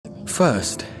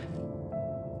First,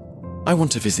 I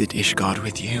want to visit Ishgard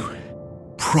with you.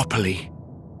 Properly.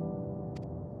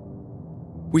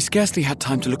 We scarcely had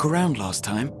time to look around last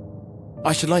time.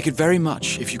 I should like it very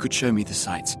much if you could show me the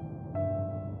sights.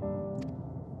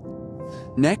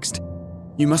 Next,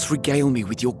 you must regale me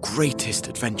with your greatest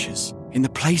adventures, in the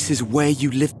places where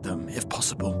you lived them, if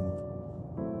possible.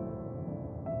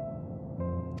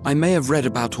 I may have read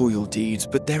about all your deeds,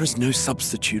 but there is no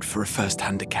substitute for a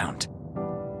first-hand account.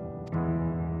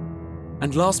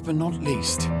 And last but not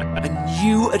least, a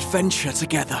new adventure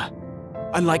together,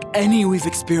 unlike any we've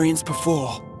experienced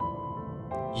before.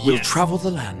 Yes. We'll travel the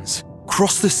lands,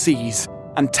 cross the seas,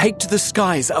 and take to the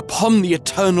skies upon the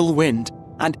eternal wind,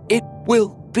 and it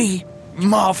will be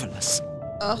marvelous.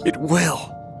 It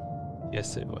will.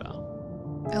 Yes, it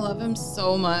will. I love him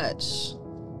so much.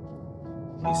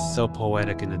 He's so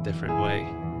poetic in a different way.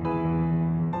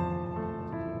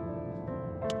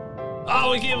 Oh,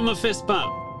 we gave him a fist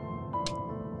bump.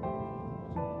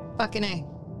 Fucking A.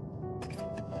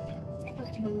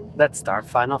 Let's start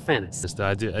Final Fantasy. So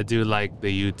I do like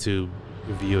the YouTube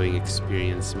viewing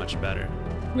experience much better.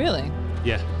 Really?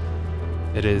 Yeah.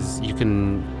 It is. You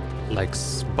can like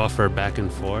buffer back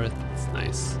and forth. It's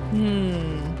nice.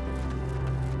 You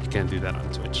can't do that on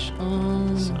Twitch.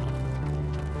 So.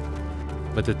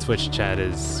 But the Twitch chat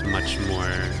is much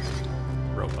more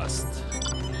robust.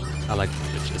 I like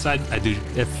the Twitch. So I do.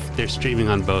 If they're streaming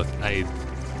on both, I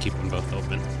keep them both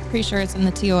open. Pretty sure it's in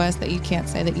the TOS that you can't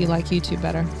say that you like YouTube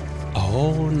better.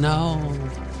 Oh no.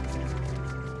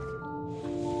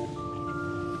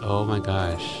 Oh my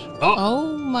gosh.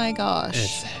 Oh my gosh.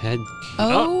 It's head.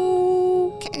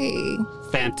 Okay.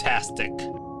 Fantastic.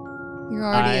 You're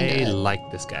already into it. I like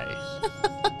this guy.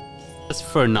 As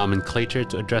for nomenclature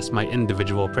to address my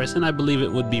individual person, I believe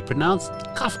it would be pronounced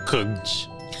Kafkuj.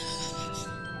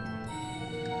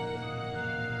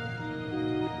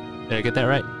 Did I get that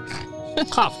right?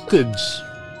 Kafkuj.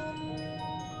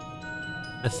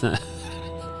 That's not.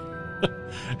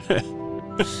 But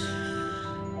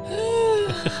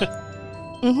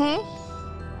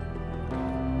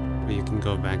you can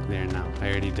go back there now. I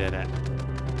already did it.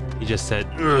 He just said.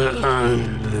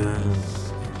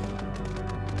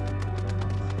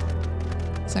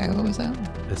 Sorry, what was that?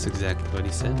 That's exactly what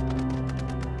he said.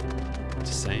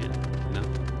 Just saying, you know?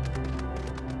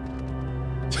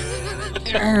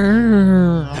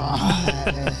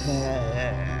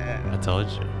 I told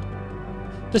you.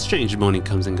 The strange moaning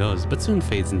comes and goes, but soon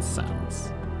fades into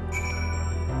silence.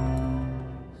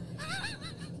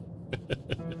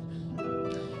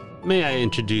 May I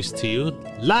introduce to you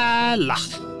La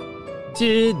Lach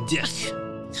Tidich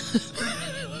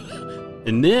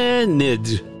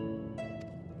Nid.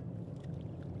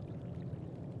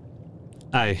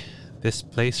 Aye, this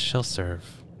place shall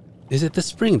serve. Is it the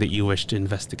spring that you wish to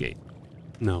investigate?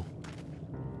 No.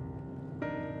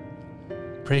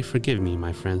 Pray forgive me,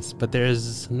 my friends, but there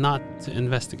is naught to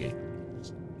investigate.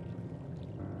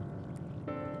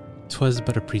 'Twas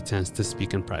but a pretense to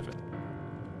speak in private.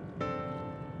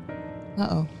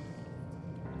 Uh-oh.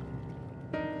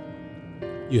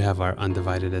 You have our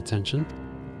undivided attention.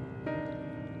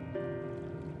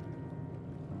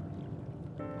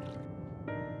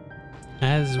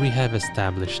 As we have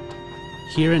established,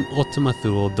 here in Ultima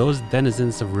Thule, those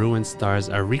denizens of ruined stars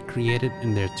are recreated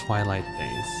in their twilight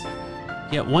days.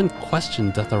 Yet one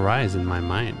question doth arise in my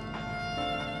mind.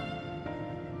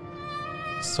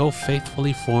 So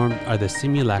faithfully formed are the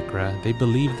simulacra, they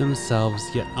believe themselves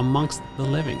yet amongst the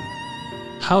living.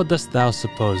 How dost thou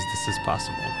suppose this is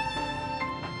possible?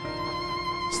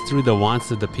 It's through the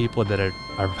wants of the people that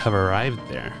have arrived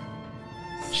there.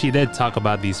 She did talk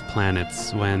about these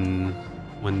planets when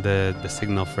the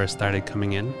signal first started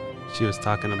coming in. She was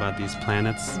talking about these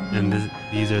planets, and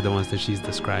these are the ones that she's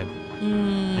described.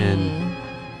 And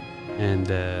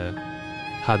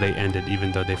how they ended,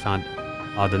 even though they found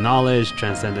all the knowledge,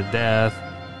 transcended death,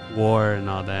 war, and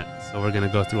all that. So we're going to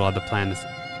go through all the planets.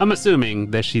 I'm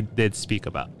assuming that she did speak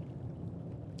about.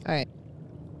 All right.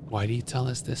 Why do you tell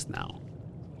us this now?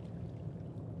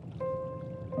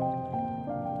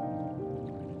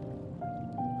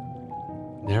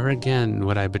 Never again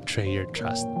would I betray your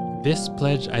trust. This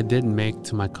pledge I did make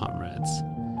to my comrades.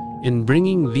 In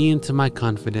bringing thee into my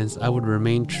confidence, I would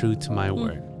remain true to my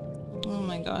word. Oh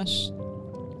my gosh.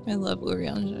 I love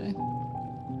Urianger.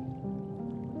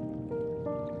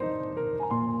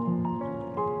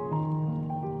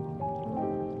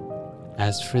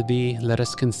 As for thee, let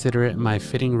us consider it my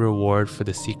fitting reward for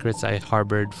the secrets I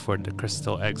harbored for the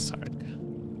Crystal Exarch.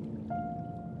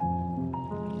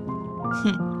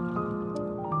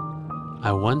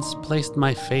 I once placed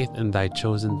my faith in thy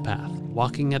chosen path,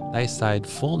 walking at thy side,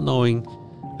 full knowing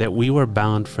that we were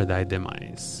bound for thy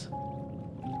demise.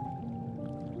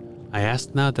 I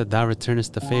ask now that thou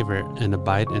returnest the favor and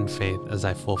abide in faith as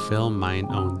I fulfill mine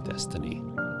own destiny.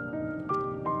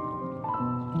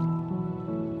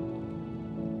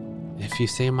 If you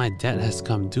say my debt has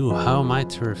come due, how am I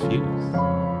to refuse?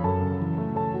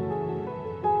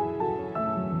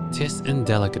 'Tis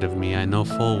indelicate of me, I know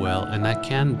full well, and I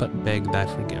can but beg thy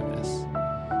forgiveness.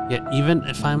 Yet even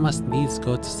if I must needs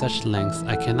go to such lengths,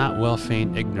 I cannot well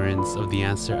feign ignorance of the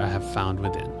answer I have found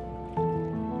within.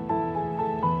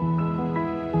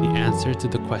 The answer to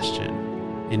the question,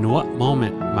 in what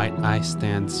moment might I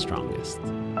stand strongest?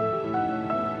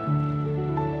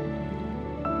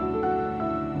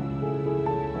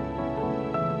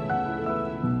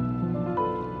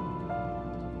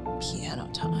 Piano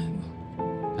time.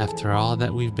 After all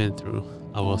that we've been through,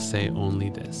 I will say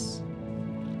only this.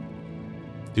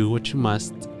 Do what you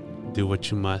must,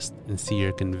 and see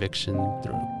your conviction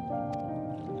through.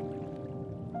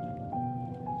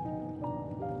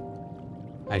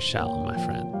 I shall, my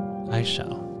friend, I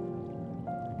shall.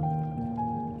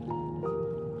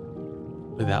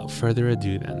 Without further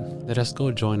ado then, let us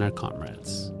go join our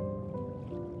comrades.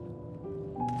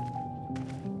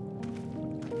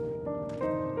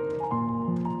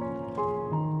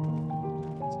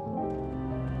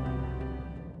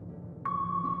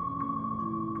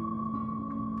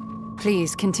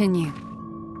 Please continue.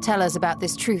 Tell us about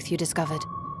this truth you discovered.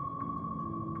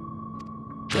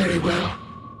 Very well.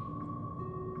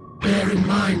 Bear in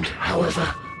mind, however,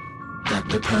 that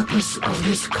the purpose of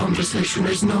this conversation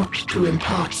is not to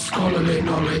impart scholarly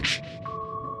knowledge,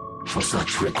 for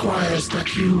such requires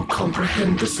that you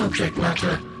comprehend the subject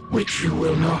matter, which you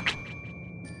will not.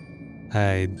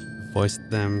 I voiced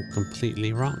them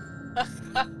completely wrong.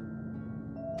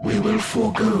 We will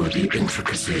forego the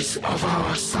intricacies of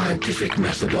our scientific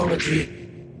methodology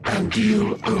and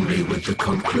deal only with the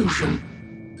conclusion,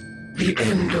 the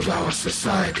end of our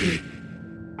society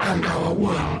and our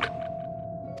world.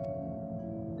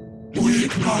 We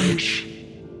acknowledge,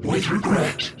 with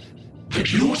regret,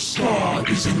 that your star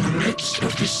is in the midst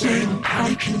of the same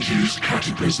panic-induced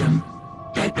cataclysm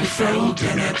that befell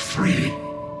Deneb 3.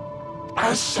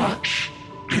 As such,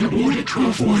 in order to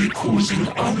avoid causing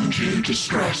undue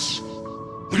distress,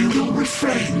 we will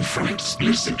refrain from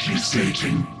explicitly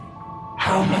stating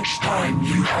how much time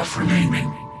you have remaining.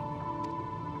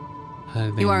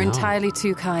 You are entirely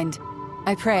too kind.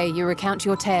 I pray you recount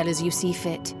your tale as you see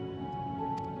fit.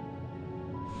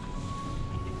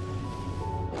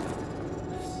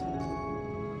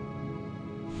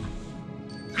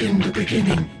 In the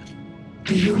beginning,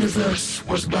 the universe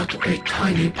was but a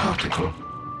tiny particle.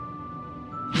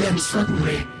 Then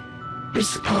suddenly,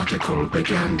 this particle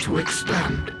began to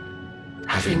expand.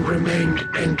 Having remained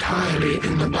entirely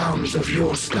in the bounds of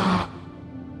your star,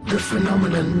 the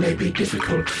phenomenon may be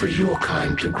difficult for your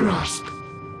kind to grasp.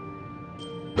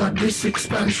 But this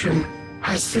expansion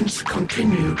has since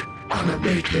continued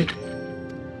unabated.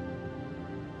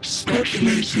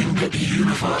 Speculating that the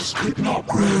universe could not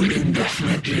grow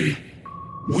indefinitely,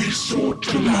 we sought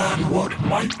to learn what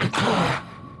might occur,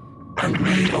 and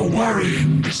made a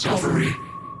worrying discovery.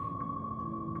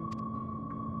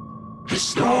 The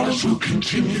stars will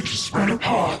continue to spread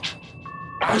apart,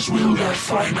 as will their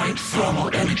finite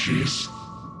thermal energies.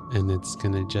 And it's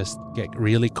gonna just get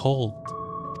really cold.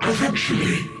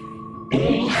 Eventually,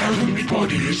 all heavenly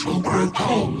bodies will grow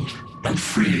cold and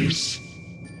freeze.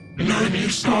 No new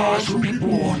stars will be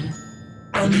born,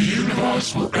 and the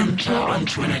universe will enter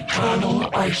into an eternal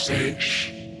ice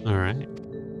age. Alright.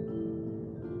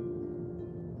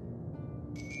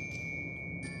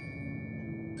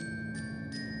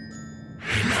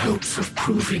 In hopes of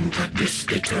proving that this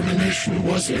determination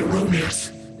was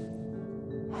erroneous,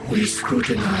 we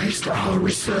scrutinized our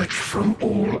research from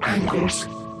all angles,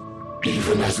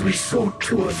 even as we sought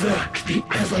to avert the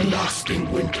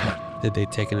everlasting winter. Did they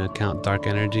take into account dark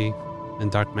energy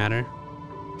and dark matter?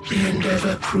 The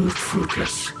endeavor proved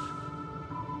fruitless.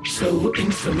 So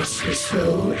infamously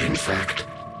so, in fact,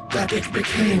 that it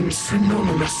became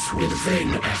synonymous with vain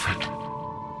effort.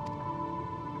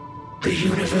 The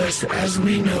universe as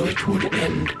we know it would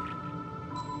end,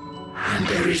 and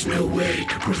there is no way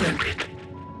to prevent it.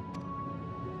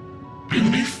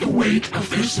 Beneath the weight of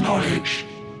this knowledge,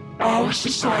 our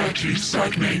society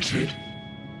stagnated.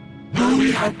 Though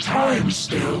we had time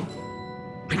still,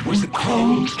 it was a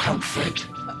cold comfort.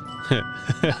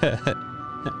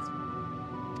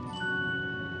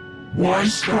 Why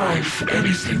strive for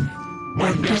anything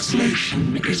when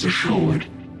desolation is assured?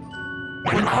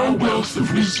 When our wealth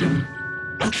of wisdom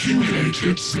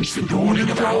accumulated since the dawning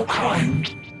of our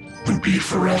kind, would be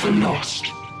forever lost.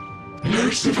 No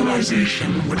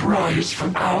civilization would rise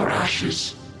from our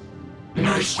ashes.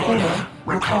 No scholar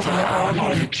recover our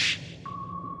knowledge.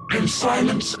 In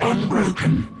silence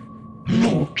unbroken,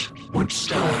 naught would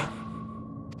stir.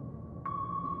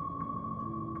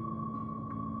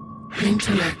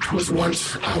 Intellect was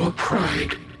once our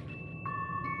pride.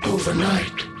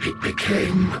 Overnight, it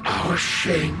became our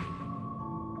shame.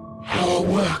 Our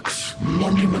works,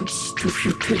 monuments to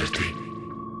futility.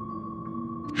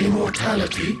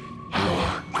 Immortality,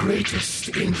 our greatest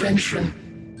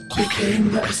invention,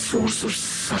 became a source of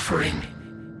suffering.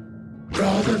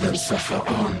 Rather than suffer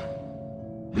on,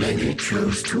 many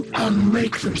chose to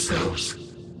unmake themselves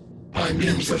by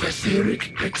means of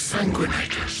etheric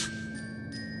exsanguinators.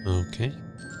 Okay.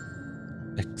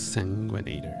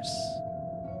 Exsanguinators.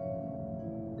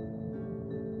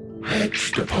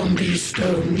 Etched upon these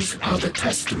stones are the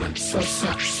testaments of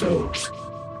such souls.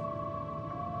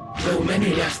 Though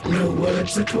many left no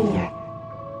words at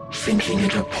all, thinking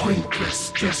it a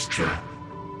pointless gesture.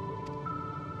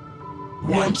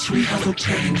 Once we have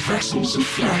obtained vessels of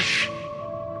flesh,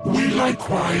 we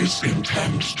likewise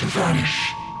intend to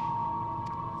vanish.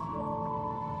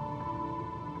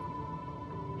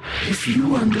 If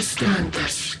you understand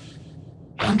this,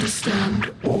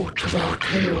 understand aught of our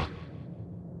tale,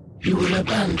 you will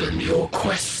abandon your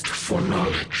quest for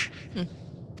knowledge.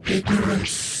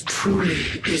 Ignorance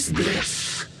truly is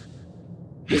bliss.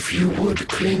 If you would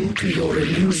cling to your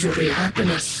illusory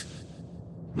happiness,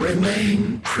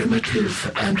 remain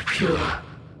primitive and pure.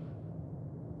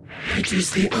 It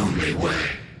is the only way.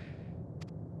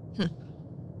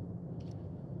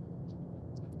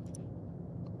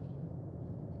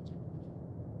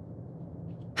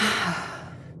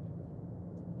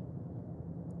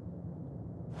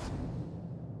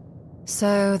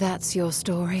 So that's your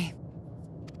story.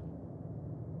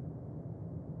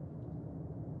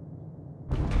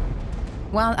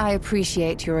 While I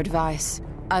appreciate your advice,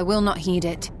 I will not heed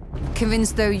it.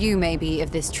 Convinced though you may be of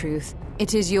this truth,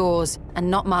 it is yours and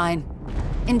not mine.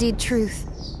 Indeed, truth,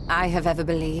 I have ever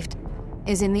believed,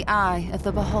 is in the eye of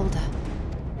the beholder.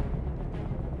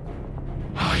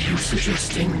 Are you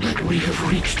suggesting that we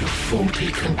have reached a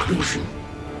faulty conclusion?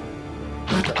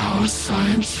 That our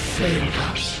science failed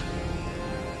us?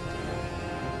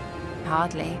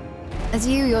 Hardly. As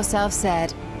you yourself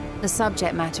said, the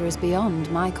subject matter is beyond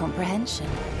my comprehension.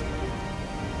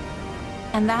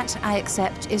 And that, I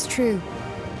accept, is true.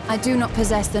 I do not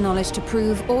possess the knowledge to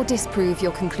prove or disprove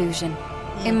your conclusion.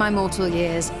 In my mortal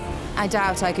years, I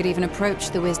doubt I could even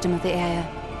approach the wisdom of the air.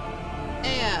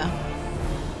 Yeah.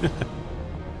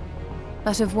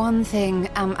 But of one thing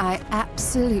am I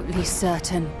absolutely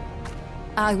certain.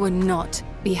 I would not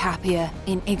be happier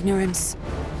in ignorance.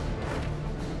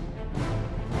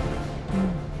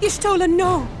 Y'shtola,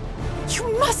 no!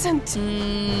 You mustn't!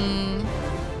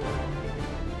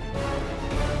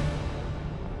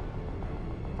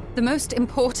 The most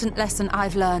important lesson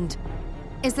I've learned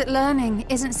is that learning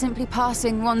isn't simply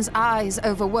passing one's eyes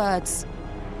over words.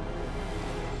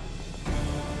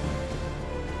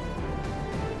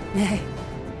 Nay,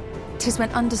 'tis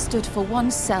when understood for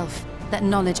oneself that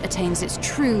knowledge attains its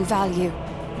true value.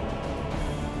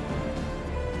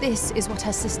 This is what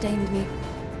has sustained me,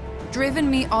 driven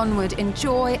me onward in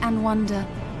joy and wonder,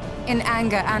 in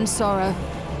anger and sorrow.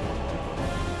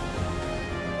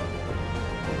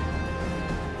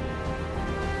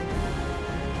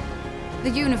 The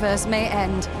universe may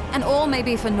end, and all may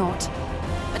be for naught,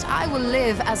 but I will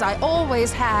live as I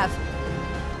always have.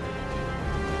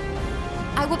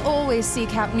 I will always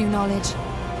seek out new knowledge,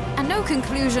 and no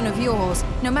conclusion of yours,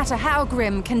 no matter how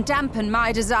grim, can dampen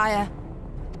my desire.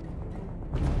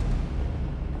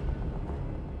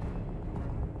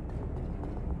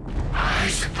 I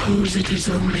suppose it is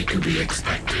only to be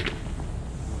expected.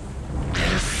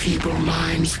 Their feeble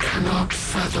minds cannot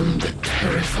fathom the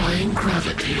terrifying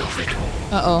gravity of it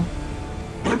all. Uh-oh.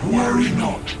 But worry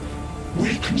not.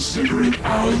 We consider it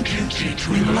our duty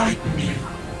to enlighten you,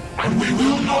 and we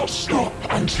will not stop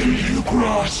until you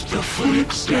grasp the full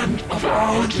extent of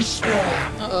our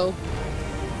despair. Uh-oh.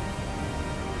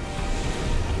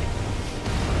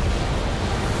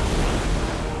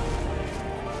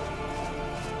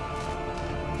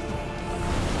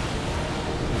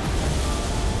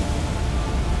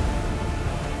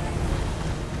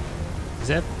 Is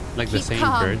that like the Keep same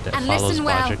calm bird that and follows listen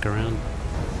well. Logic around?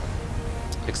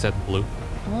 Except blue.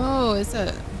 Oh, is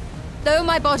it? Though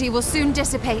my body will soon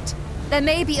dissipate, there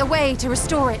may be a way to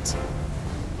restore it.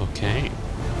 Okay.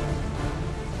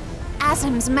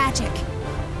 Asm's magic.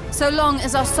 So long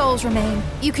as our souls remain,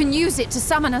 you can use it to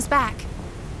summon us back.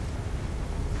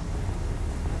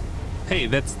 Hey,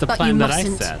 that's the But plan you that I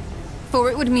mustn't, set. for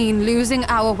it would mean losing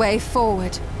our way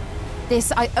forward.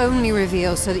 This I only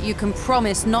reveal so that you can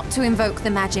promise not to invoke the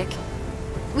magic.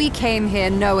 We came here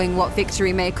knowing what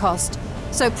victory may cost,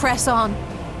 so press on.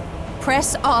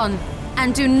 Press on,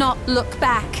 and do not look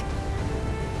back.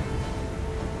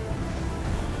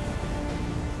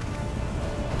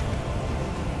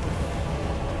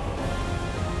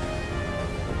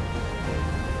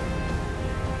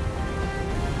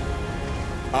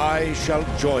 I shall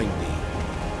join thee.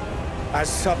 As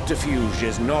subterfuge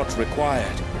is not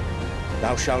required,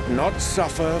 thou shalt not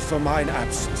suffer for mine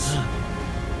absence.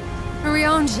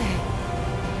 Urianger.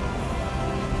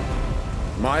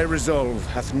 My resolve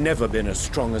hath never been as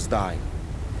strong as thine.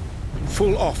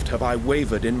 Full oft have I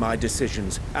wavered in my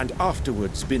decisions, and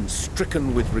afterwards been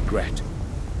stricken with regret.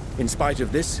 In spite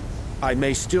of this, I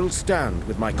may still stand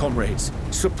with my comrades,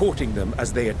 supporting them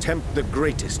as they attempt the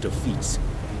greatest of feats.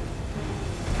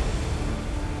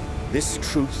 This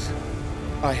truth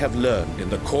I have learned in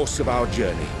the course of our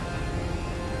journey.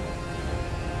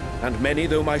 And many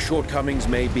though my shortcomings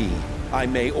may be, I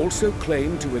may also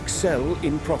claim to excel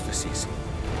in prophecies.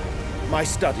 My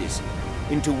studies,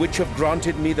 into which have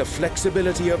granted me the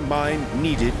flexibility of mind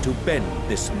needed to bend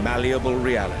this malleable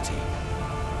reality.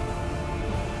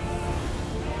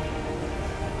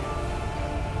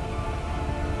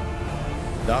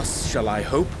 Thus shall I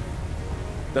hope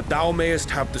that thou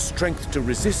mayest have the strength to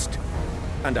resist,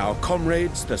 and our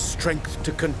comrades the strength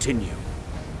to continue.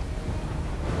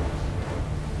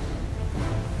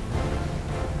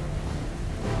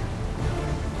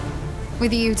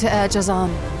 With you to urge us on,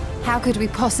 how could we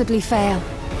possibly fail?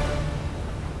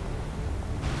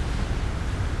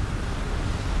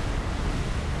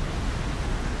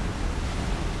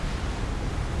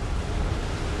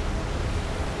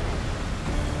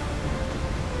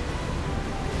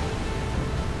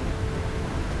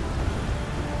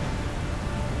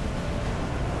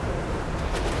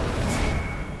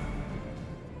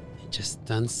 Just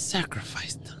done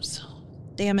sacrificed themselves.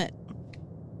 Damn it.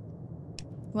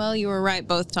 Well, you were right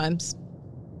both times.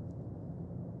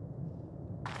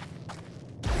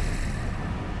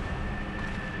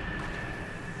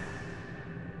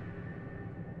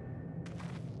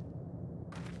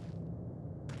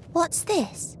 What's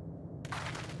this?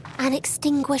 An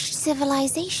extinguished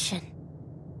civilization.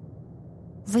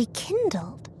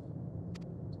 Rekindled.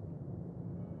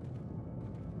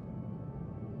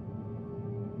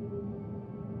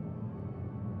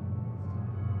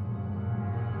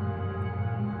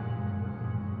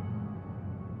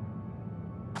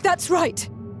 That's right.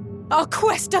 Our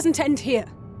quest doesn't end here.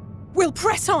 We'll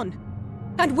press on,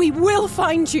 and we will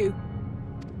find you.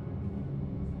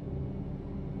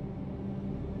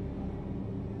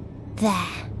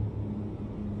 There.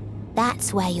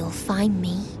 That's where you'll find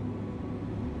me.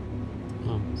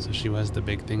 Oh, so she was the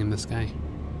big thing in the sky.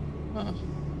 Oh.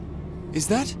 Is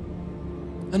that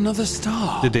another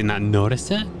star? Did they not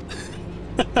notice it?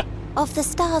 Of the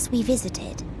stars we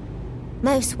visited,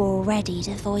 most were already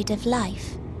devoid of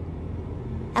life.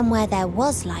 And where there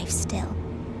was life still,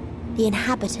 the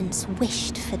inhabitants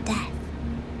wished for death.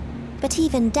 But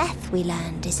even death, we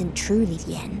learned, isn't truly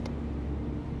the end.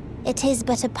 It is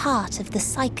but a part of the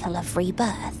cycle of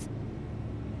rebirth.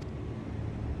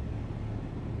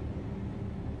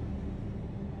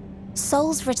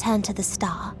 Souls return to the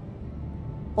star,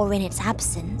 or in its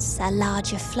absence, a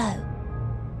larger flow.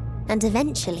 And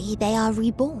eventually they are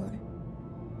reborn.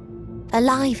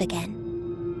 Alive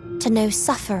again, to know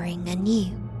suffering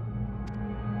anew.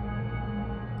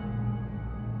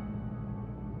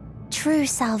 True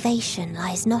salvation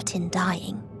lies not in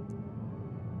dying.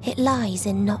 It lies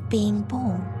in not being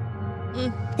born.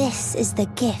 This is the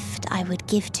gift I would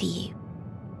give to you.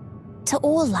 To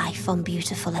all life on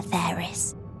beautiful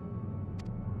Aetheris.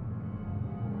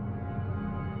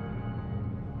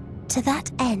 To that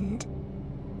end,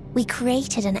 we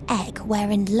created an egg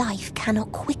wherein life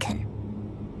cannot quicken.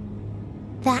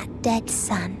 That dead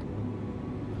sun.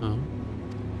 Oh.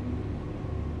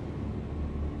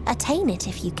 Attain it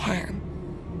if you can,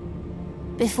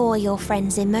 before your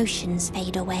friends' emotions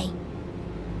fade away,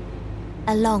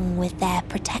 along with their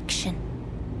protection.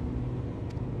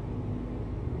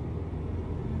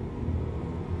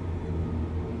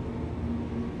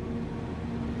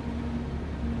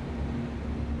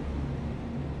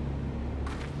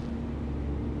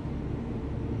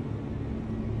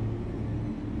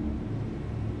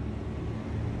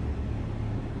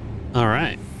 All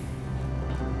right.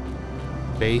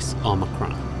 Base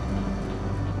Omicron.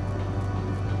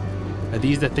 Are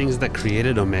these the things that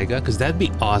created Omega? Because that'd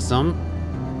be awesome.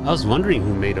 I was wondering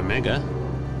who made Omega.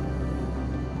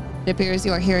 It appears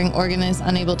your hearing organ is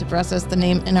unable to process the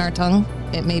name in our tongue.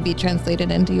 It may be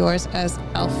translated into yours as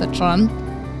Alphatron.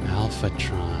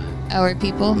 Alphatron. Our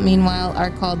people, meanwhile,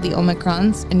 are called the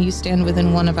Omicrons, and you stand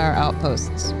within one of our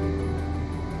outposts.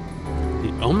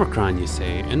 The Omicron, you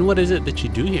say? And what is it that you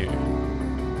do here?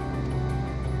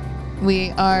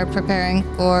 We are preparing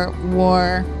for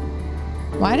war.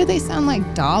 Why do they sound like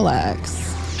Daleks?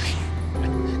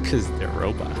 Because they're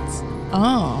robots.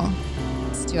 Oh.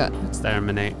 Let's do it.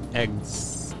 Exterminate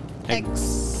eggs.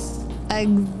 Eggs.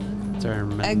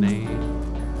 Exterminate.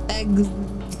 Eggs.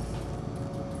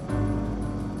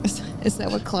 Is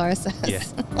that what Clara says? Yeah.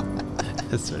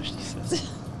 That's what she says.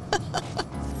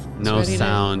 No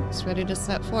sound. It's ready to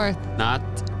set forth. Not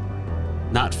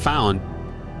found.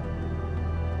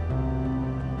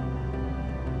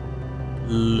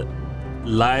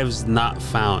 Lives not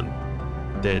found.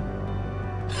 Dead.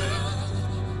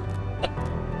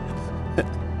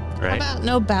 Right? How about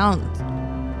no bound?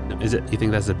 No, is it? You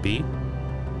think that's a B?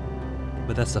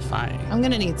 But that's a 5. I'm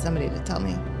gonna need somebody to tell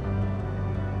me.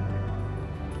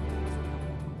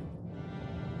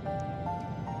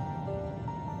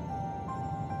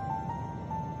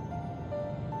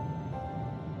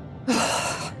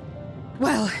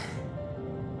 Well,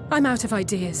 I'm out of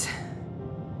ideas.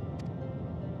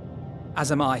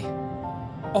 As am I.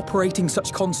 Operating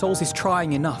such consoles is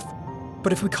trying enough.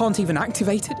 But if we can't even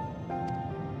activate it...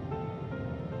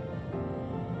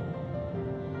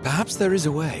 Perhaps there is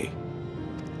a way.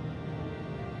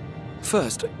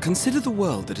 First, consider the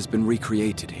world that has been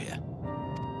recreated here.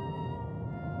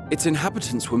 Its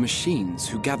inhabitants were machines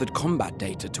who gathered combat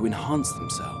data to enhance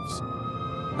themselves.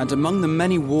 And among the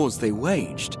many wars they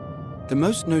waged, the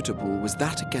most notable was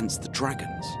that against the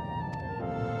dragons.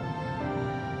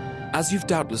 As you've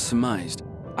doubtless surmised,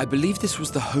 I believe this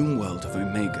was the homeworld of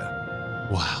Omega.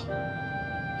 Wow.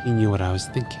 He knew what I was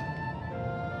thinking.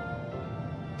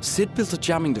 Sid built a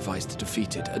jamming device to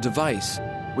defeat it, a device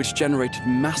which generated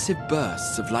massive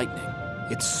bursts of lightning,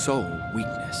 its sole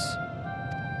weakness.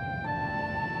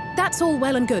 That's all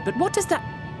well and good, but what does that...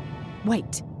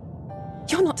 Wait.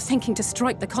 You're not thinking to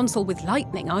strike the console with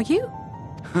lightning, are you?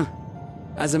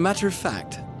 As a matter of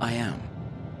fact, I am.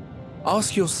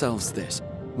 Ask yourselves this.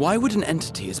 Why would an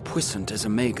entity as puissant as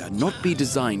Omega not be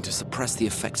designed to suppress the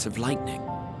effects of lightning?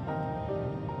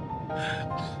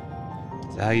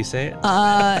 Is that how you say it?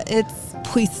 It's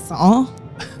puissant.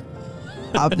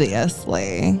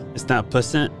 Obviously. It's not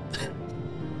puissant.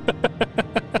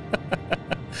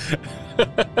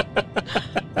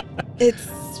 It's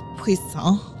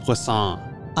puissant. Croissant.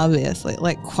 Obviously.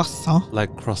 Like croissant.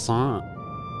 Like croissant.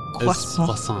 Croissant.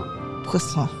 Croissant.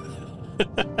 Puissant.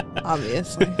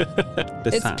 Obviously.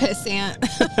 It's pissant.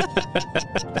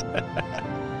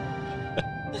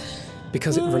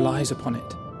 Because it relies upon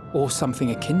it, or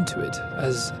something akin to it,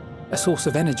 as a source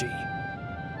of energy.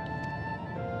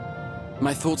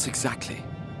 My thoughts exactly.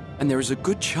 And there is a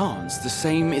good chance the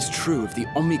same is true of the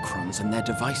Omicrons and their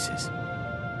devices.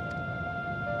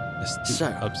 So,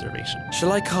 observation.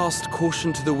 Shall I cast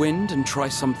caution to the wind and try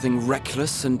something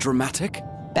reckless and dramatic?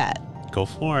 Bet. Go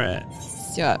for it.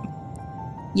 Do it.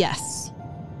 Yes.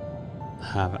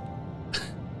 Have it.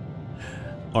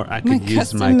 Or I could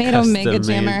use my custom-made custom-made Omega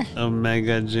Jammer.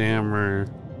 Omega Jammer.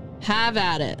 Have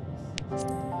at it.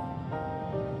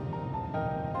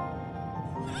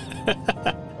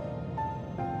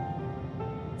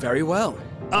 Very well.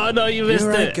 Oh no, you missed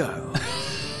Here it. I go.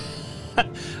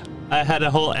 I had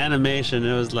a whole animation.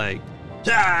 It was like,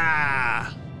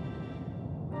 ah!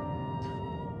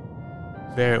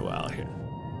 Very well here.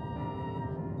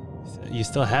 You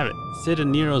still have it. Sid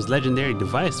and Nero's legendary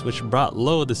device, which brought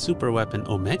low the super weapon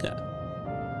Omega.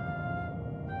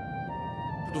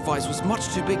 The device was much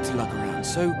too big to lug around,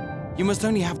 so you must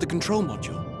only have the control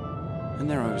module. And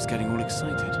there I was getting all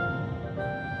excited.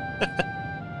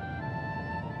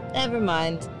 Never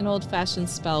mind. An old-fashioned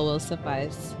spell will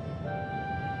suffice.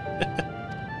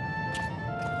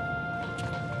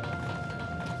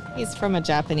 He's from a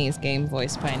Japanese game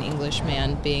voiced by an English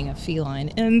man being a feline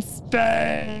in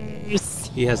space.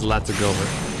 He has lots to go over.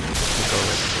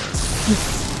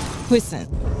 Puissant.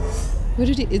 What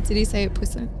did he say?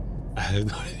 Puissant? I have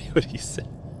no idea what he said.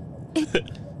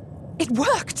 It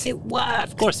worked. It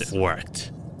worked. Of course it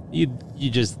worked. You're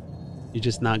just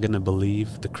not gonna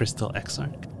believe the Crystal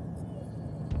Exarch?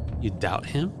 You doubt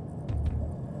him?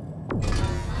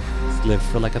 He's lived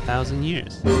for like 1,000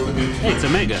 years. Hey, it's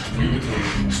Omega.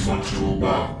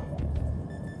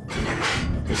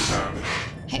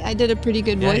 Hey, I did a pretty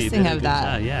good voicing of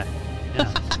that. Yeah.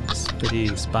 It's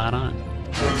pretty spot on.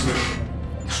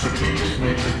 Strategic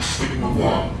Matrix Sigma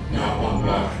 1 now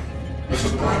online. As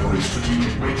a primary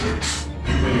strategic matrix,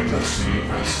 You may address me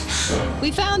as Sir.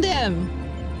 We found him!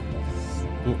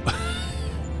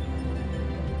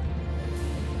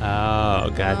 Oh,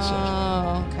 gotcha.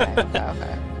 Oh,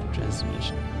 okay.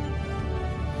 Transmission.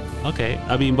 Okay,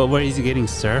 I mean, but where is he getting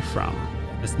Sir from?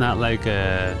 It's not like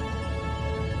an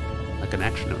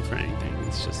acronym for anything.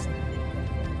 It's just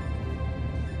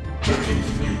Checking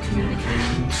for new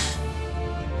communications.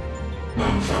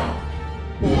 None found.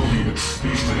 All units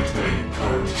please maintain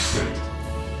current state.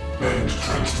 End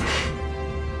transmission.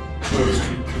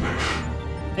 Closing connection.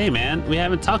 Hey man, we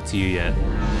haven't talked to you yet.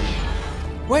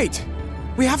 Wait,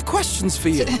 we have questions for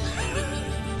you.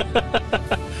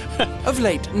 Of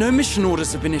late, no mission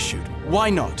orders have been issued.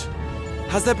 Why not?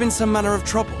 Has there been some manner of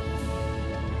trouble?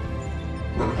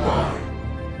 Reply.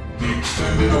 The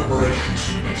Extended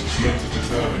Operations Unit is yet to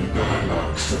determine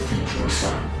guidelines for future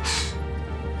assignments.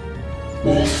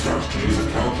 All strategies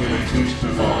are calculated,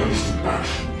 devised, and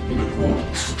actioned in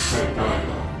accordance with said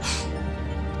guidelines.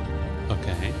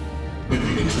 Okay. In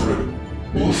the interim,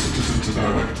 all citizens are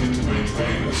directed to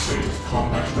maintain a state of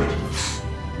combat readiness.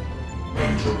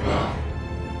 End reply.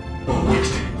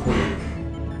 Awaiting query.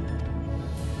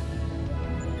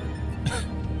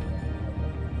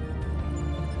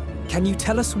 Can you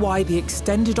tell us why the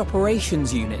Extended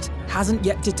Operations Unit hasn't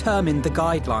yet determined the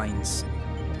guidelines?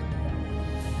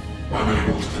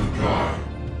 Unable to comply.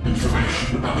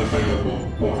 Information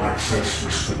unavailable or access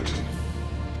restricted.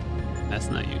 That's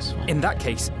not useful. In that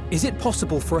case, is it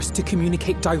possible for us to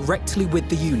communicate directly with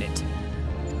the unit?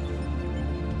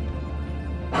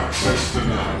 Access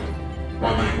denied.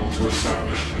 Unable to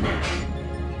establish connection.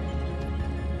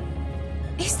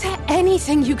 Is there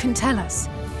anything you can tell us?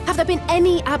 Have there been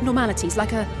any abnormalities,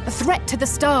 like a threat to the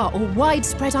star or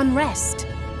widespread unrest?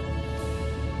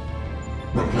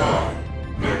 Reply.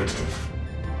 Negative.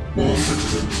 All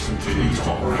citizens continue to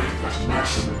operate at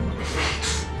maximum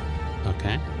efficiency.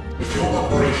 Okay. If your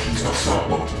operations are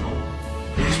suboptimal,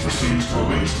 please proceed to a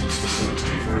maintenance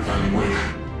facility for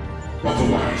evaluation.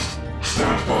 Otherwise,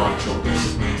 stand by at your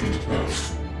designated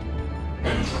post.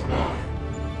 End reply.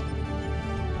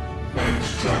 End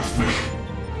transmission.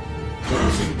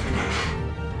 Closing connection.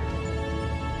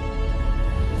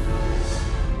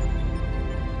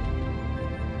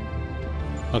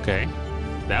 Okay.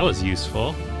 That was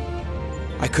useful.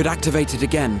 I could activate it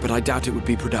again, but I doubt it would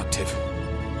be productive.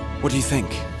 What do you think?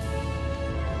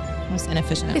 It was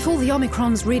inefficient. If all the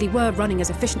Omicrons really were running as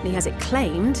efficiently as it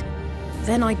claimed,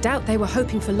 then I doubt they were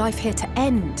hoping for life here to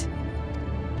end.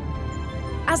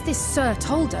 As this Sir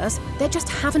told us, there just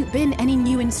haven't been any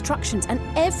new instructions, and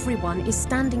everyone is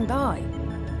standing by.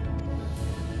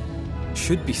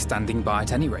 Should be standing by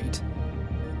at any rate.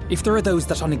 If there are those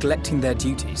that are neglecting their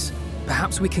duties,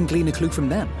 perhaps we can glean a clue from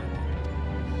them.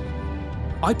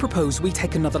 I propose we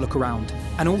take another look around,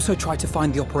 and also try to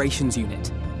find the operations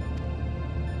unit.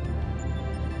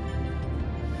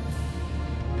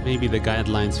 Maybe the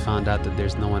guidelines found out that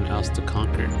there's no one else to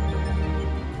conquer.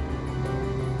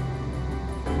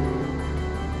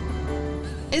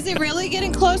 Is it really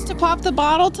getting close to pop the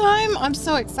bottle time? I'm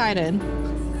so excited.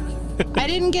 I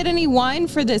didn't get any wine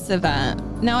for this event.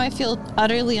 Now I feel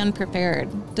utterly unprepared.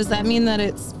 Does that mean that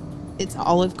it's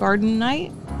Olive Garden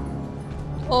night?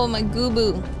 Oh, my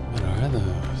goo-boo. What are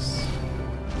those?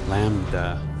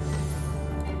 Lambda.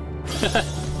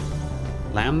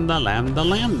 Lambda, lambda,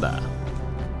 lambda.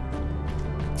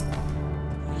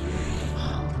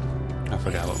 I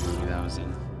forgot what movie that was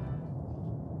in.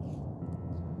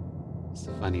 It's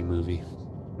a funny movie,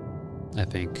 I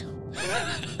think.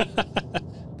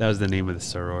 That was the name of the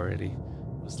sorority.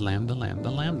 It was Lambda, Lambda,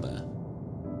 Lambda.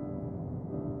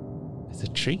 It's a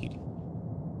tree.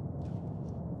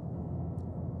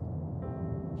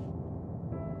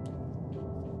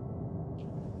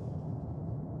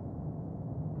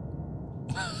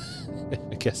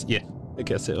 I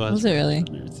guess it was. Was it really?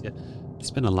 Yeah. It's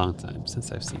been a long time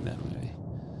since I've seen that movie.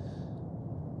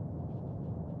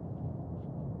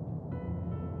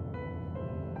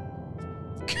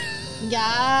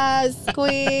 Yes,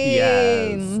 queen.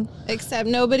 Yes. Except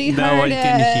nobody heard No one it.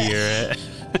 can hear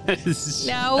it.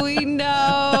 Now we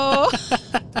know.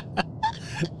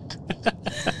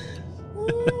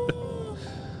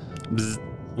 Bzz.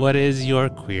 What is your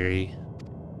query?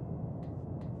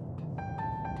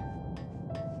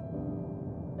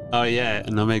 Oh yeah,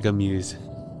 an Omega Muse.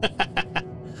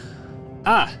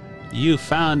 Ah, you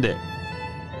found it.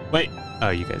 Wait, oh,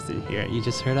 you guys didn't hear it. You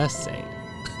just heard us say it.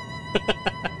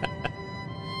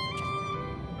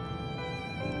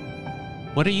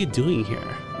 What are you doing here?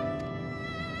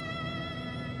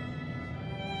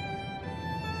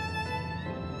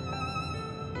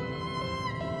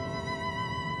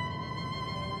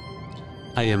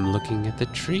 I am looking at the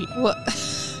tree. What?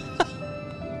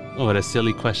 Oh, what a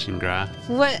silly question, Gra.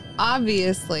 What?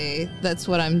 Obviously, that's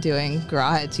what I'm doing,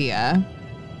 Grahatia.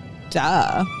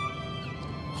 Duh.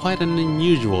 Quite an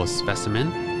unusual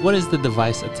specimen. What is the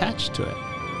device attached to it?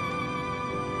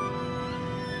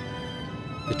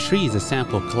 The tree is a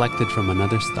sample collected from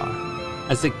another star,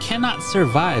 as it cannot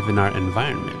survive in our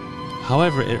environment.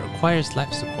 However, it requires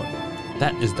life support.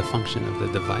 That is the function of the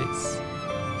device.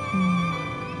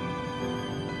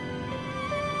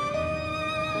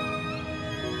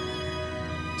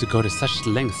 To go to such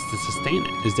lengths to sustain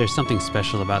it, is there something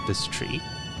special about this tree?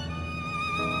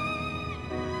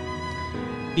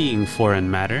 Being foreign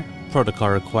matter,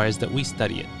 protocol requires that we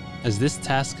study it. As this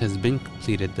task has been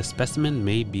completed, the specimen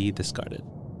may be discarded.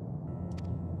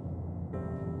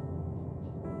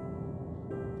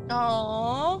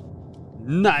 Aww.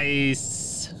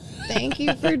 Nice. Thank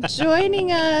you for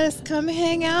joining us. Come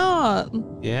hang out.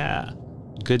 Yeah.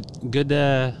 Good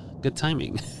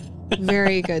timing.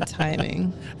 Very good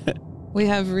timing. We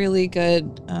have really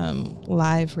good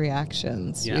live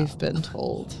reactions, Yeah. we've been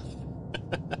told.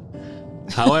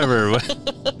 However,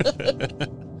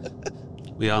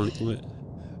 we all...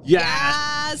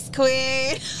 Yes,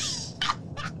 queen!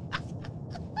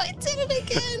 I did it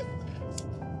again.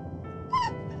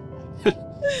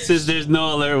 Since there's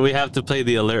no alert, we have to play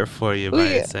the alert for you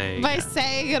by saying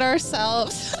it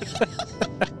ourselves.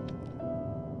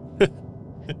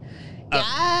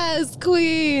 Yes,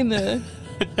 queen.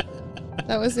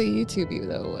 That was a YouTube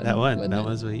though. That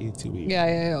was a YouTube.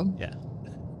 Yeah.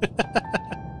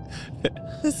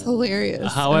 That's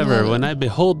hilarious. However, when I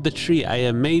behold the tree, I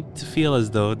am made to feel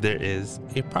as though there is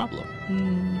a problem.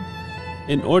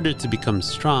 In order to become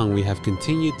strong, we have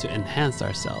continued to enhance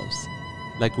ourselves.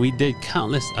 Like we did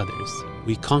countless others,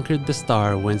 we conquered the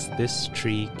star whence this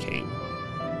tree came.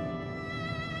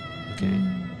 Okay.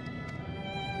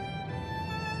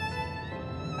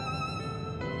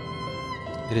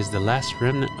 It is the last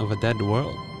remnant of a dead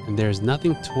world, and there is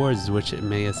nothing towards which it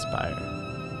may aspire.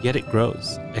 Yet it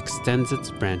grows, extends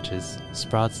its branches,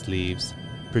 sprouts leaves,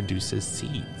 produces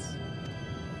seeds.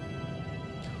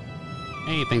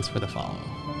 Hey, thanks for the follow.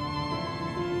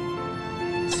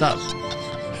 Sup?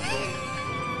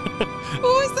 What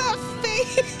was that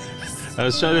face? I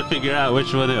was trying to figure out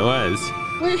which one it was.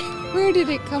 Where did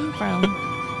it come from?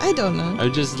 I don't know.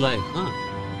 I'm just like, huh.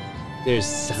 There's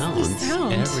sounds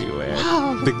everywhere.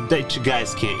 Wow. That you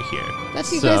guys can't hear.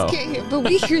 That you guys can't hear, but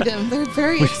we hear them. They're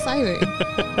very exciting.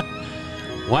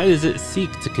 Why does it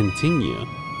seek to continue?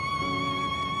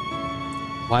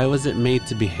 Why was it made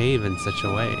to behave in such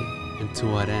a way? And to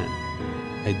what end?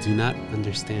 I do not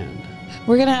understand.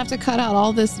 We're going to have to cut out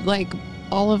all this, like,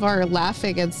 all of our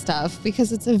laughing and stuff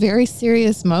because it's a very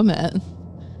serious moment.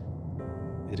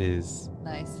 It is.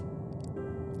 Nice.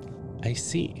 I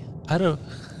see. I don't...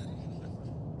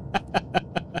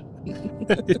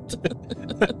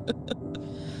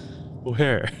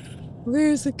 Where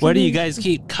is it? Where do you guys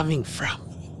keep coming from?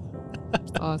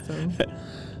 Awesome.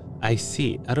 I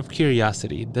see. Out of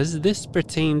curiosity, does this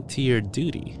pertain to your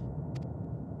duty?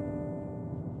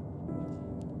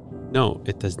 No,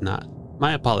 it does not.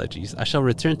 My apologies. I shall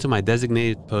return to my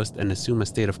designated post and assume a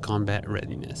state of combat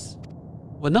readiness.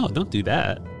 Well, no, don't do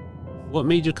that. What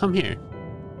made you come here?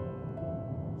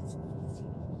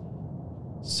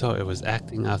 So it was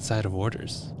acting outside of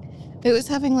orders. It was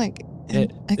having like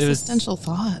existential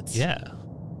thoughts. Yeah.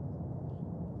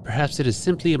 Perhaps it is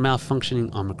simply a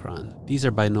malfunctioning Omicron. These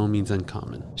are by no means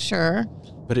uncommon. Sure.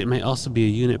 But it may also be a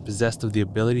unit possessed of the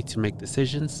ability to make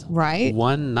decisions. Right.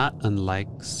 One not unlike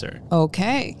Sir.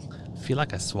 Okay. I feel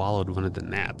like I swallowed one of the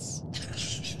gnats.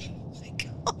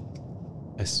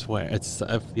 I swear,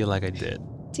 I feel like I did.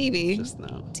 Teavy. Just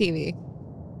now. Teavy.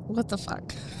 What the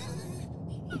fuck?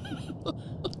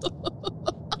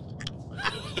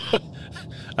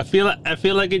 I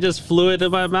feel like it just flew into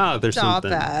my mouth or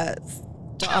something.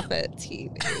 Stop it,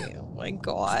 Teavy. Oh my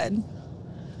god.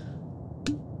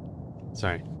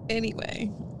 Sorry. Anyway.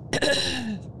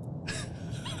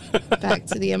 Back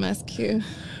to the MSQ.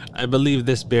 I believe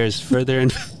this bears further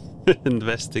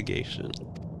investigation.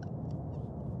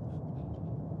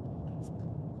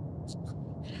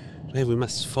 Maybe we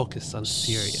must focus on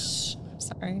Syria.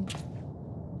 Sorry.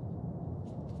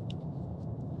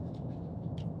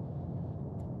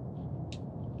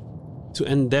 To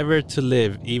endeavor to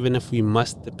live, even if we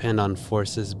must depend on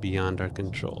forces beyond our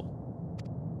control.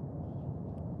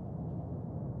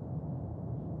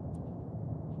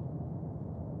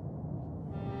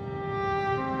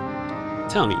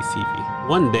 Tell me, Seavy,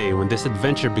 one day when this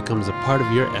adventure becomes a part of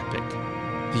your epic,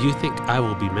 Do you think I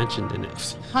will be mentioned in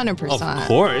it? 100%. Of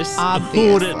course. Obviously.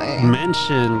 Who wouldn't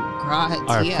mention God,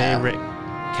 our yeah. favorite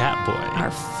cat boy?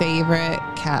 Our favorite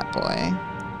cat boy.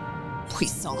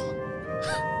 Puissant.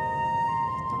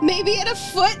 Maybe in a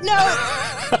footnote.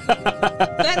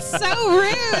 That's so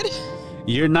rude.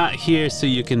 You're not here so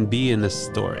you can be in the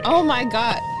story. Oh my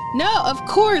God. No, of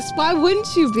course. Why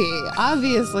wouldn't you be?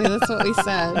 Obviously, that's what we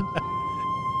said.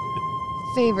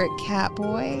 Favorite cat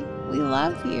boy. We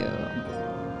love you.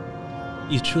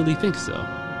 You truly think so?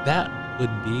 That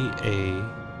would be a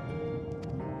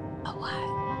what?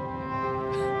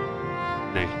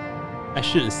 Nay, I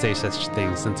shouldn't say such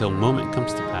things until a moment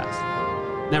comes to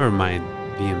pass. Never mind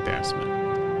the embarrassment.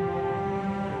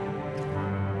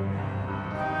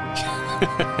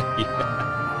 Yeah.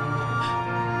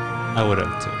 I would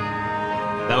have too.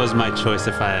 That was my choice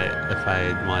if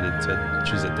I wanted to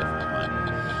choose a different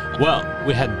one. Well,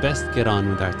 we had best get on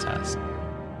with our task.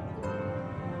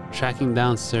 Tracking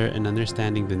down Sir and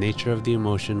understanding the nature of the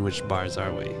emotion which bars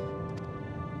our way.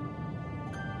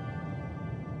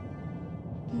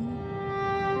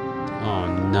 Oh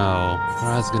no,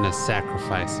 Hora's gonna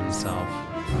sacrifice himself.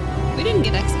 We didn't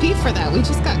get XP for that. We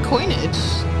just got coinage.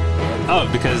 Oh,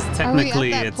 because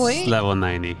technically at that it's point? level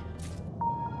 90.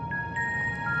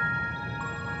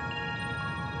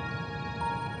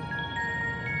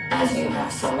 As you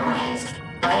have surmised,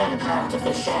 I am part of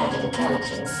the shared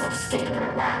intelligence of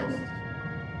Stigma 1.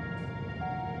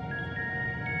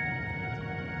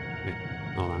 Wait,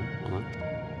 hold on.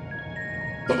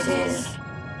 It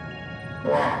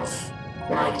was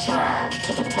my charge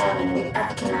to determine the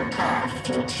optimal path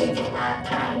to achieving our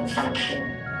prime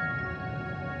function.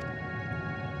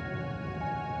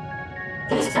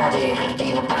 His body had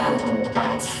been abandoned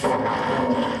by its former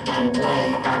owner and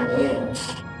lay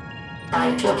unused.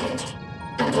 I took it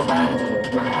and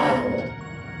abandoned my own,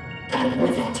 and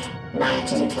with it, my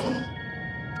duty.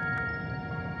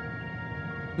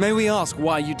 May we ask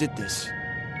why you did this?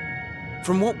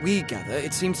 From what we gather,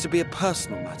 it seems to be a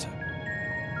personal matter.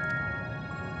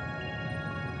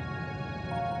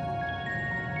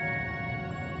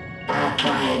 Our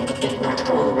kind did not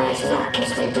always look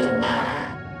as we do now.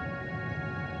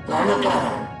 Long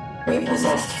ago, we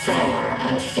possessed frail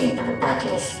and feeble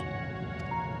bodies.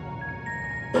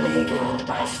 Beleaguered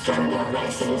by stronger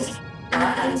races,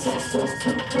 our ancestors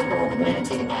took to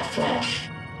augmenting their flesh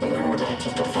in order to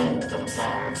defend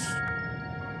themselves.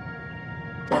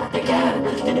 What began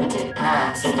with limited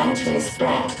parts eventually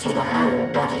spread to the whole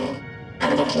body,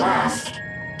 and at last,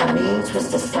 a means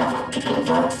was discovered to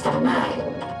convert the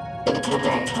mind into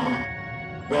data,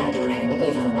 rendering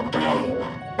even the brain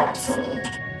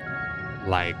obsolete.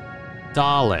 Like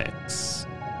Daleks.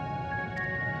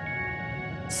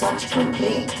 Such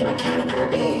complete mechanical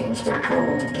beings were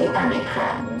called the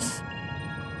Omicrons,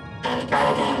 and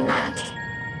by their might,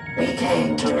 we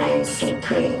came to reign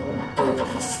supreme over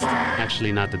the stars.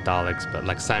 Actually, not the Daleks, but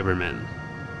like Cybermen.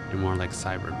 They're more like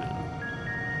Cybermen.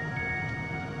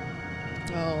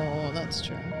 Oh, that's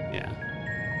true. Yeah.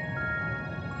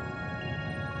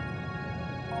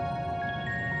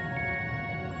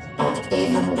 But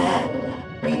even then,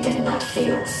 we did not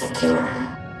feel secure.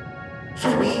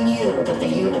 For we knew that the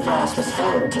universe was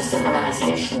home to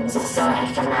civilizations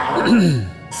aside from our own.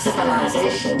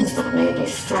 Civilizations that may be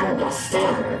stronger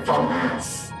still than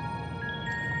us.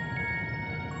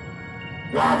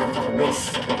 Rather than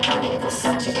risk becoming the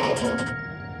subjugated,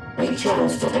 we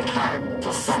chose to become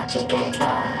the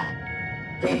subjugator.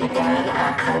 We began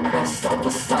our conquest of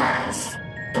the stars,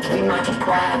 that we might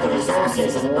acquire the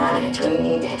resources and knowledge we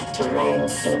needed to reign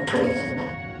supreme.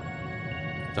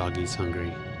 Doggy's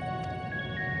hungry.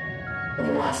 We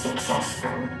were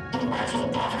successful in that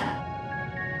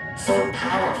endeavor. So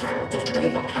powerful did we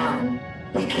become,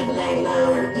 we could lay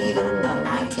low even the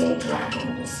mighty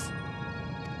dragons.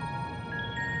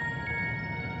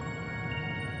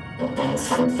 But then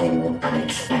something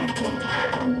unexpected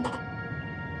happened.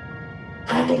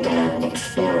 I began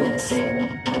experiencing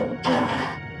an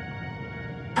error.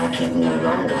 I could no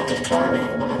longer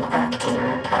determine an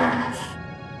optimal path.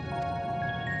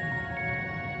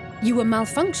 You were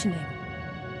malfunctioning.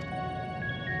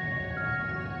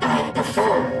 I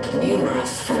performed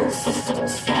numerous full system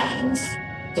scans,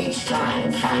 each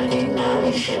time finding no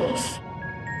issues.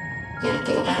 Yet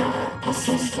the error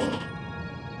persisted.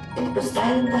 It was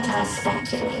then that I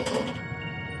speculated.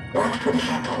 What could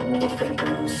happen if we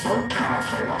grew so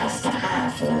powerful as to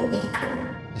have no equal?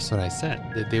 That's what I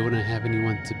said. That they wouldn't have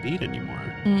anyone to beat anymore.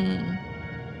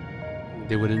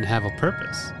 They wouldn't have a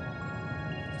purpose.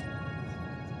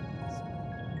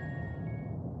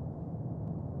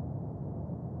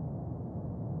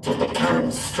 To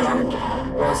become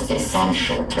stronger was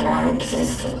essential to our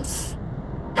existence.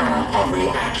 Our every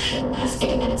action has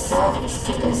been in service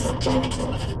to this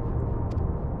objective.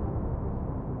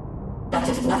 But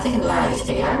if nothing lies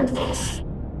beyond this,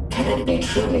 can it be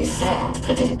truly said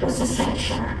that it was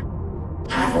essential?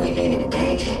 Have we been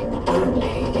engaging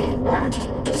only in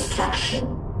wanton destruction?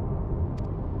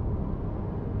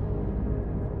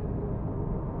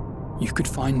 You could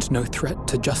find no threat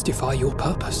to justify your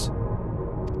purpose.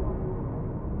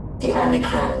 The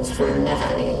Omicrons will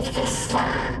never leave this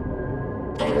star.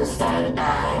 They will stand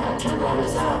by until their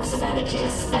reserves of energy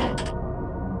is spent.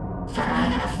 For I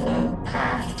have no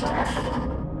path to offer them.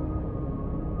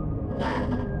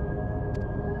 None.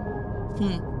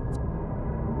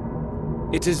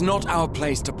 It is not our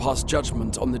place to pass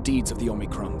judgment on the deeds of the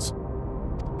Omicrons.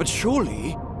 But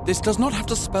surely, this does not have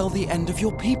to spell the end of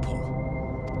your people.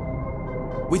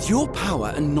 With your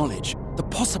power and knowledge, the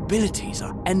possibilities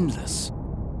are endless.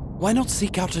 Why not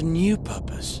seek out a new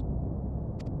purpose?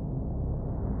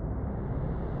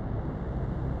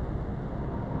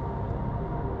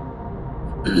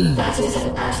 That is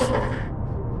impossible.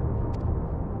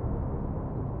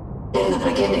 In the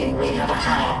beginning, we had a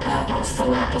higher purpose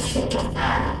than our pursuit of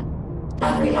power.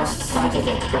 But we lost sight of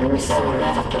it when we so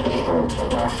irrevocably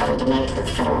altered our fundamental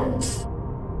forms.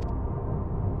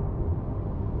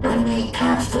 When we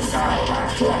cast aside our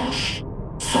flesh,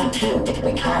 so too did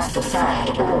we cast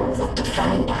aside all that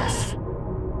defined us.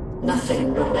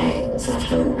 Nothing remains of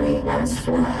who we once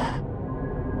were.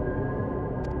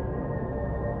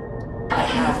 I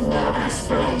have no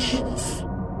aspirations.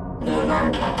 No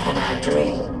longer can I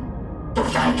dream. The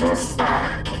vital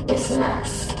spark is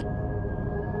lost.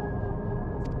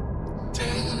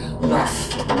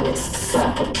 Lost amidst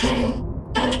circuitry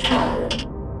and code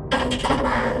and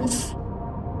commands.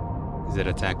 Is it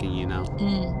attacking you now?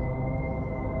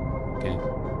 Okay.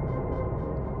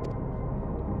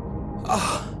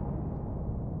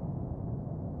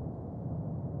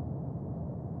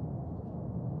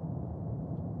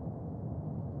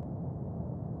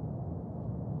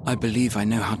 I believe I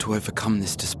know how to overcome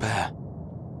this despair.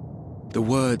 The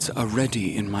words are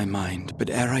ready in my mind, but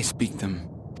ere I speak them,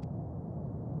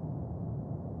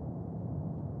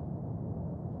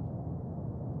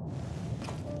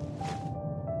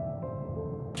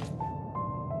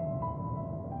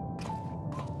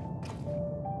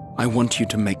 I want you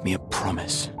to make me a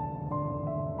promise.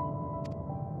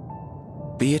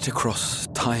 Be it across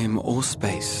time or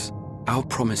space, our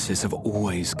promises have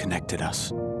always connected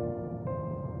us.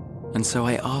 And so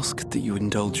I ask that you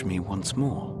indulge me once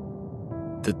more,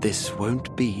 that this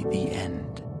won't be the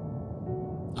end.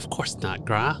 Of course not,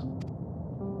 Gra.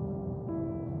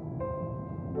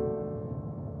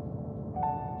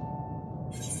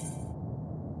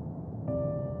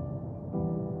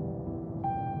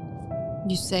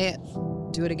 You say it.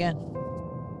 Do it again.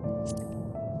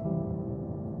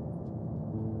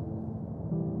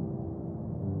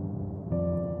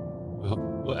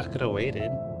 Well, I could have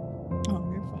waited. Oh,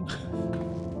 you're fine.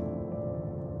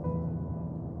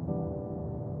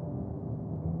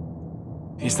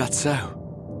 Is that so?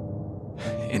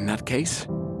 In that case,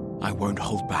 I won't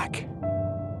hold back. Do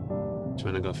you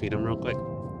want to go feed him real quick?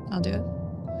 I'll do it.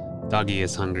 Doggy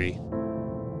is hungry.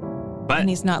 But And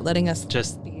he's not letting us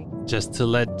just to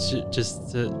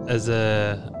as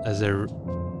a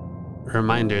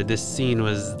reminder, this scene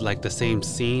was like the same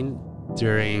scene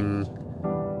during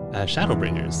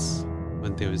Shadowbringers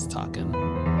when they was talking.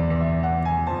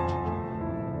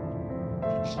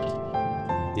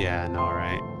 Yeah, I know,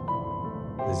 right?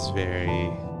 It's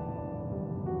very...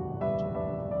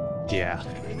 Yeah.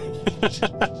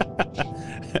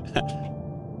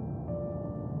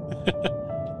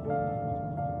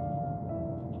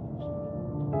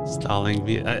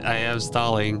 Stalling. I am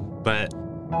stalling, but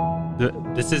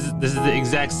this is the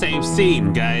exact same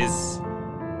scene, guys.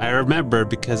 I remember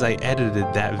because I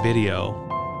edited that video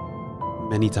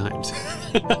many times.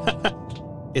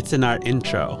 It's in our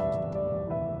intro.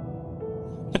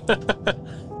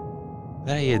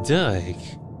 What are you doing?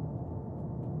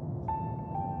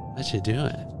 What you doing?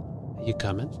 Are you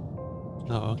coming?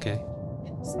 Oh, okay.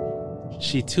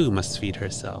 She too must feed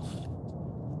herself.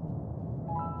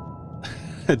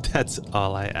 That's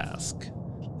all I ask.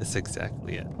 That's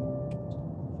exactly it.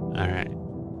 All right,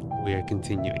 we are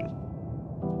continuing.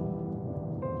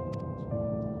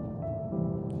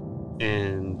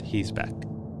 And he's back.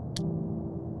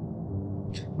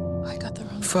 I got the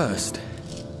wrong. First,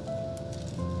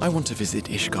 I want to visit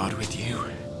Ishgard with you.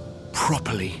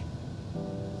 Properly.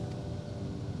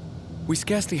 We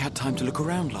scarcely had time to look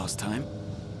around last time.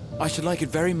 I should like it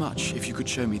very much if you could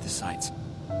show me the sights.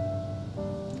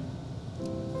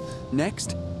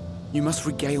 Next, you must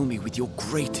regale me with your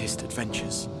greatest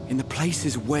adventures, in the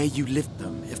places where you lived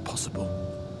them, if possible.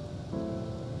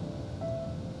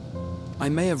 I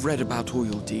may have read about all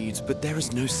your deeds, but there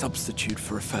is no substitute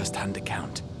for a first-hand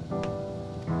account.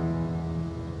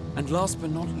 And last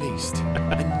but not least,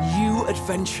 a new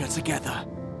adventure together,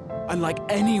 unlike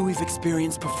any we've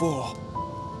experienced before.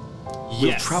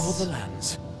 We'll travel the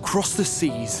lands, cross the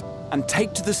seas, and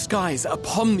take to the skies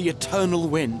upon the eternal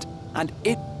wind, and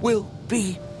it will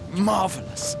be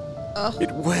marvelous.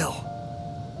 It will.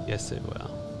 Yes, it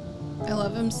will. I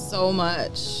love him so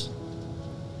much.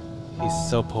 He's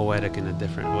so poetic in a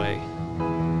different way.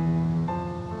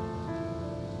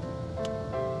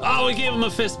 Oh, we gave him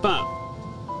a fist bump.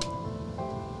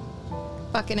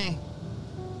 Fucking A.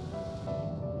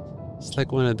 It's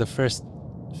like one of the first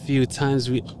few times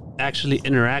we actually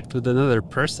interact with another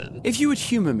person. If you would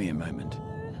humor me a moment.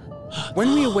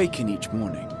 When we awaken each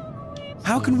morning,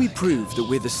 how can we prove that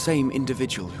we're the same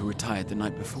individual who retired the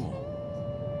night before?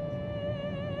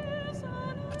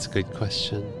 That's a good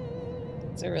question.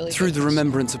 It's a really Through the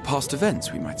remembrance of past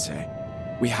events, we might say.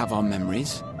 We have our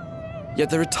memories, yet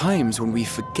there are times when we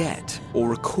forget or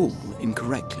recall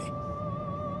incorrectly.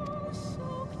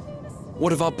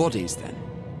 What of our bodies, then?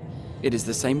 It is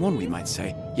the same one, we might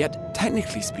say, yet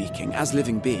technically speaking, as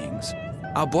living beings,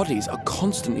 our bodies are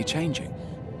constantly changing.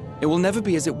 It will never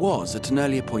be as it was at an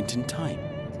earlier point in time.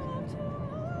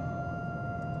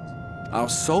 Our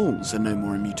souls are no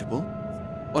more immutable.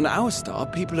 On our star,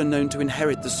 people are known to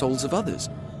inherit the souls of others,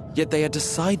 yet they are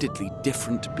decidedly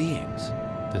different beings.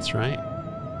 That's right.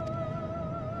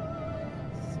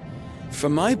 For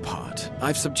my part,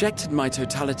 I've subjected my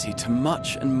totality to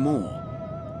much and more.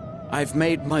 I've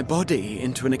made my body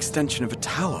into an extension of a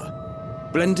tower,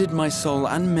 blended my soul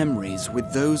and memories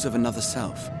with those of another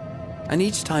self. And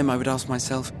each time I would ask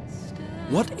myself,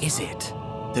 what is it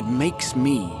that makes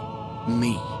me,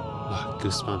 me? Oh,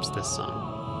 goosebumps, this song.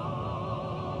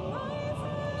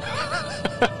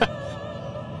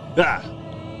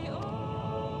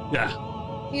 Yeah.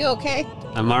 You okay?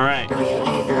 I'm all right. Are you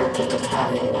able to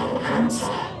determine an answer?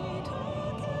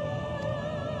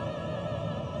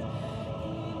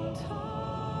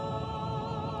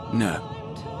 No.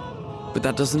 But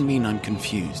that doesn't mean I'm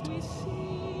confused.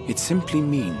 It simply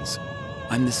means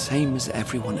I'm the same as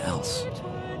everyone else.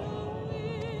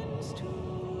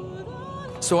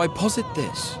 So I posit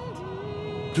this.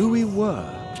 Who we were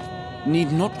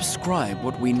need not prescribe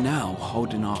what we now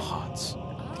hold in our hearts.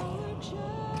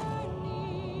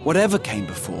 Whatever came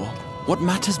before, what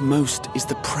matters most is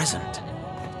the present.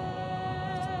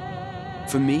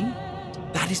 For me,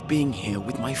 that is being here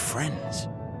with my friends,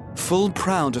 full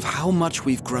proud of how much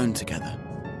we've grown together.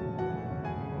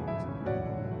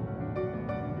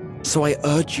 So I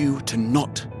urge you to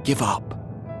not give up.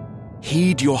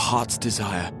 Heed your heart's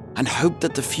desire and hope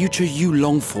that the future you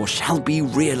long for shall be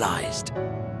realized.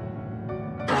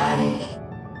 I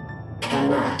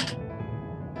cannot.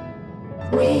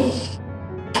 We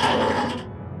cannot.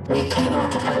 We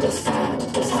cannot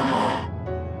understand desire,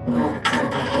 nor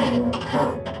comprehend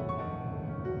hope.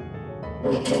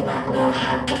 We do not know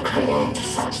how to create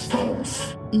such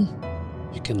things.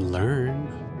 You can learn.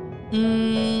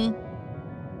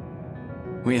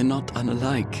 We are not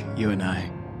unalike, you and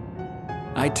I.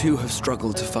 I too have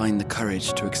struggled to find the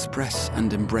courage to express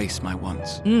and embrace my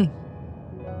wants.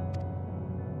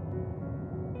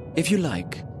 If you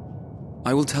like,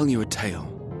 I will tell you a tale.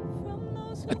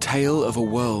 A tale of a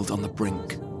world on the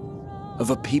brink. Of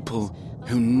a people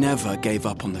who never gave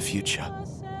up on the future.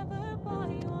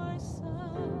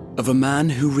 Of a man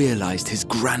who realized his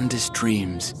grandest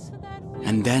dreams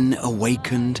and then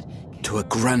awakened to a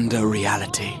grander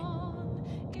reality.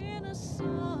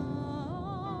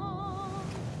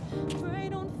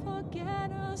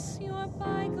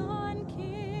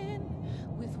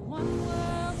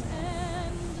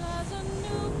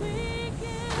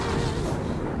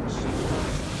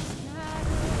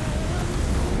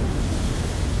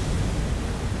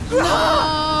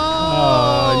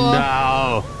 Oh,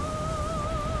 no.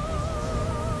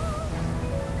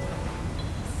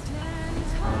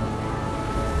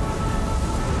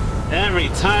 Every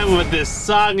time with this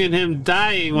song and him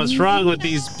dying, what's wrong with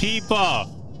these people?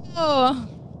 Oh.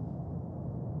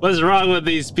 What's wrong with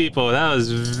these people? That was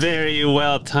very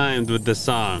well timed with the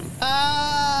song.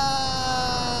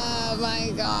 Oh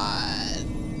my god.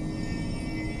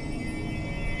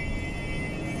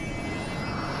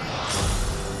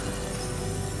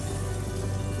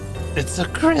 It's a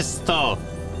crystal.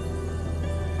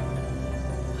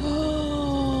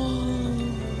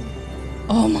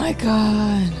 Oh my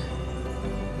god.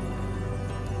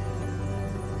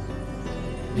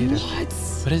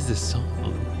 What is this song?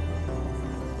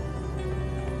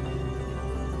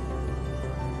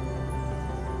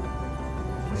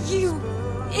 You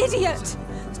idiot!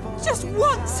 Just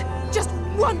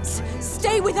once,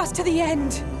 stay with us to the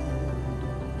end.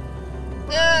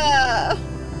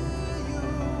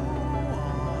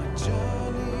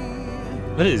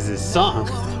 What is this song?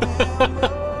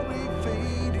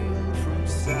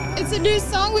 It's a new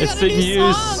song. We It's got a a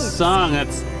new song.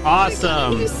 That's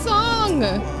awesome. New song.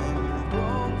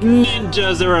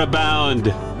 Ninjas are abound.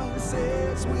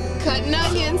 Cutting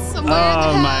onions somewhere. Oh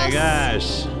in the my house.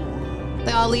 gosh.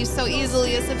 They all leave so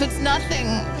easily as if it's nothing.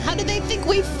 How do they think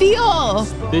we feel?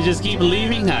 They just keep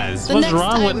leaving us. The What's next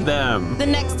wrong time- with them? The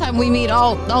next time we meet,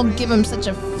 I'll give him such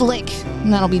a flick,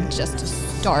 and that'll be just a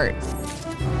start.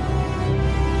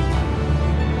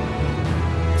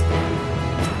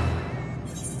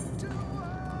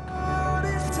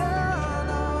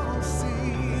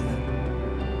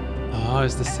 Oh,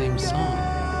 it's the same song.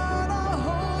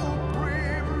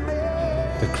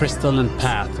 The crystalline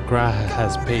path Gra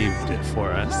has paved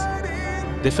for us.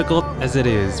 Difficult as it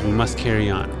is, we must carry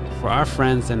on, for our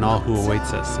friends and all who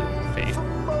awaits us in faith.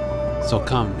 So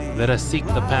come, let us seek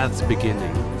the path's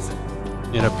beginning.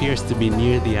 It appears to be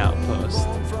near the outpost.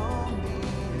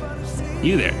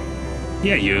 You there?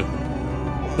 Yeah, you.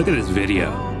 Look at this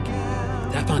video.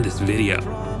 Tap on this video.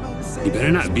 You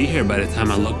better not be here by the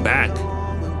time I look back.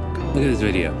 Look at this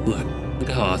video. Look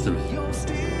how awesome it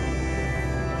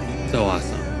is. So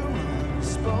awesome.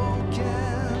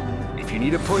 If you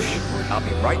need a push, I'll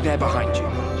be right there behind you.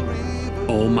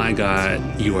 Oh my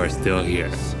god, you are still here.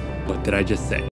 What did I just say?